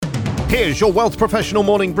Here's your Wealth Professional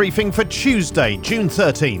morning briefing for Tuesday, June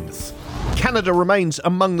 13th. Canada remains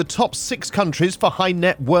among the top 6 countries for high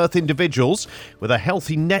net worth individuals, with a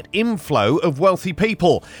healthy net inflow of wealthy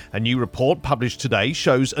people. A new report published today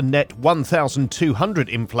shows a net 1,200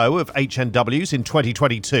 inflow of HNWs in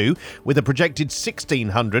 2022, with a projected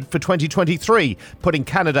 1,600 for 2023, putting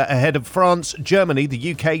Canada ahead of France, Germany,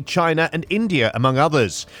 the UK, China and India, among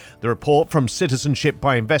others. The report from citizenship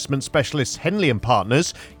by investment specialist Henley &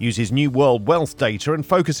 Partners uses New World Wealth data and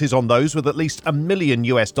focuses on those with at least $1 million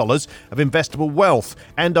of investable wealth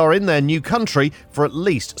and are in their new country for at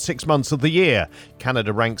least 6 months of the year.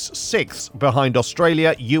 Canada ranks 6th behind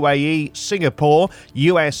Australia, UAE, Singapore,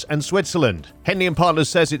 US and Switzerland. Henley & Partners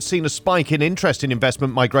says it's seen a spike in interest in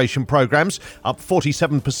investment migration programs, up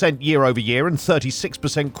 47% year over year and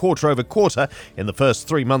 36% quarter over quarter in the first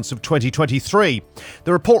 3 months of 2023.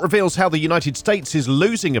 The report reveals how the United States is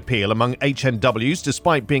losing appeal among HNWs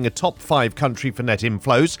despite being a top 5 country for net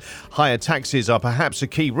inflows. Higher taxes are perhaps a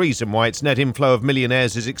key reason why its net inflow of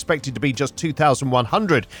millionaires is expected to be just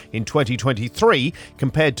 2,100 in 2023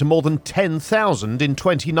 compared to more than 10,000 in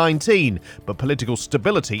 2019. But political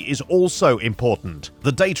stability is also important.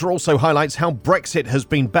 The data also highlights how Brexit has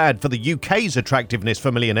been bad for the UK's attractiveness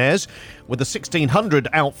for millionaires, with a 1,600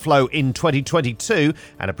 outflow in 2022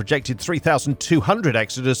 and a projected 3,200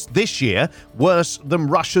 exodus this year, worse than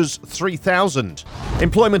Russia's 3,000.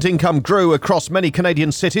 Employment income grew across many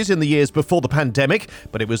Canadian cities in the years before the pandemic,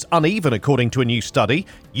 but it was uneven according to a new study.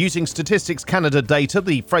 Using Statistics Canada data,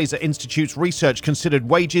 the Fraser Institute's research considered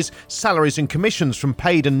wages, salaries and commissions from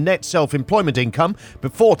paid and net self-employment income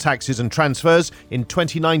before taxes and transfers in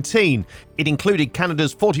 2019. It included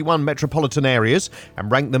Canada's 41 metropolitan areas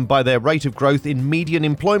and ranked them by their rate of growth in median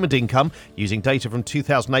employment income using data from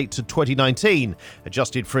 2008 to 2019.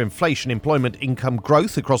 Adjusted for inflation, employment income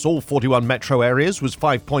growth across all 41 metro areas was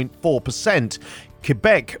 5.4%.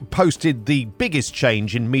 Quebec posted the biggest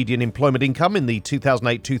change in median employment income in the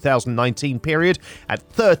 2008-2019 period at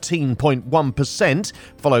 13.1%,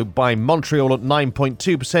 followed by Montreal at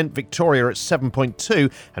 9.2%, Victoria at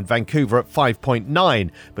 7.2% and Vancouver at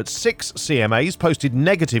 5.9%. But 6 CMAs posted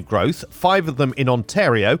negative growth, 5 of them in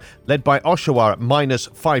Ontario, led by Oshawa at minus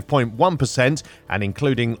 5.1% and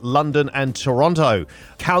including London and Toronto.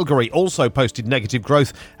 Calgary also posted negative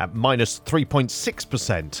growth at minus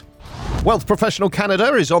 3.6%. Wealth Professional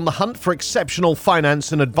Canada is on the hunt for exceptional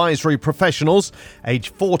finance and advisory professionals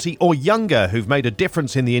aged 40 or younger who've made a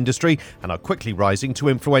difference in the industry and are quickly rising to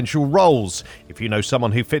influential roles. If you know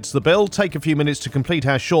someone who fits the bill, take a few minutes to complete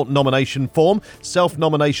our short nomination form.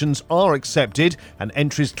 Self-nominations are accepted and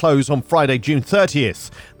entries close on Friday, June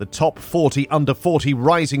 30th. The Top 40 Under 40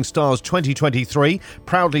 Rising Stars 2023,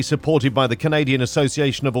 proudly supported by the Canadian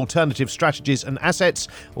Association of Alternative Strategies and Assets,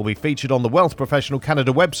 will be featured on the Wealth Professional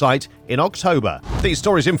Canada website in October. These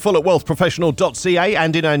stories in full at WealthProfessional.ca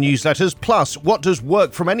and in our newsletters. Plus, what does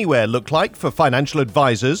work from anywhere look like for financial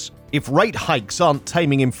advisors? If rate hikes aren't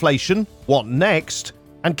taming inflation, what next?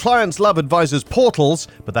 And clients love advisors' portals,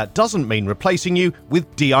 but that doesn't mean replacing you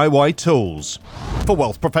with DIY tools. For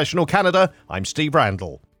Wealth Professional Canada, I'm Steve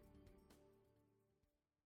Randall.